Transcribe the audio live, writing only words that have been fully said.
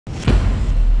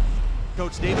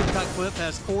Coach David Cutcliffe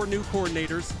has 4 new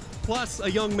coordinators, plus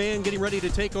a young man getting ready to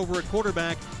take over at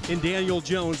quarterback in Daniel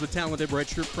Jones, the talented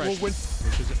redshirt freshman.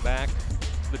 Pushes it back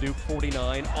to the Duke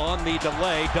 49 on the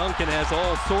delay. Duncan has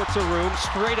all sorts of room,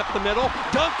 straight up the middle.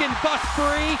 Duncan bust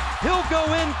free. He'll go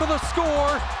in for the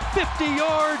score. 50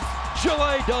 yards,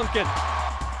 Jaleh Duncan.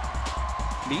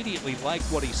 Immediately liked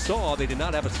what he saw. They did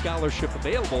not have a scholarship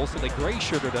available, so they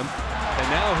gray-shirted him. And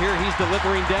now here he's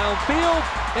delivering downfield.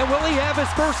 And will he have his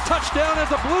first touchdown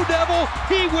as a Blue Devil?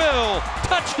 He will!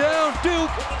 Touchdown,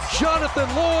 Duke!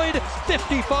 Jonathan Lloyd,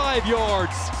 55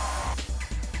 yards.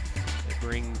 They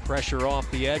bring pressure off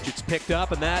the edge. It's picked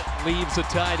up, and that leaves a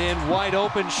tight end wide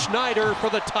open. Schneider for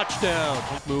the touchdown.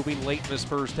 Moving late in this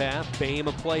first half. Boehm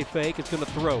a play fake. It's going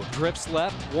to throw. Drifts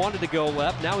left. Wanted to go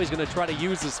left. Now he's going to try to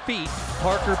use his feet.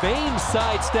 Parker Boehm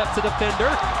sidesteps a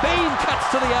defender. Boehm cuts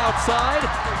to the outside.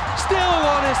 Still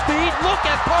on his feet. Look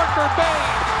at Parker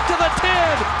Boehm to the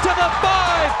 10, to the 5,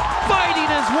 fighting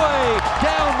his way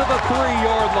down to the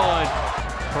 3-yard line.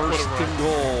 First and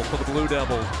goal for the Blue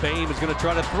Devils. Boehm is going to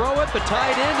try to throw it. The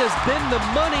tight end has been the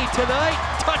money tonight.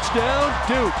 Touchdown,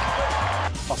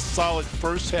 Duke. A solid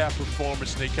first half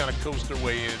performance, and they kind of coast their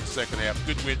way in the second half.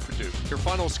 Good win for Duke. Your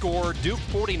final score, Duke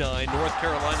 49, North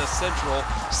Carolina Central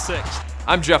 6.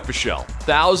 I'm Jeff Bichelle.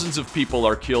 Thousands of people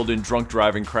are killed in drunk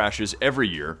driving crashes every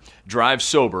year. Drive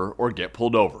sober or get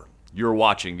pulled over. You're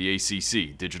watching the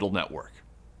ACC Digital Network.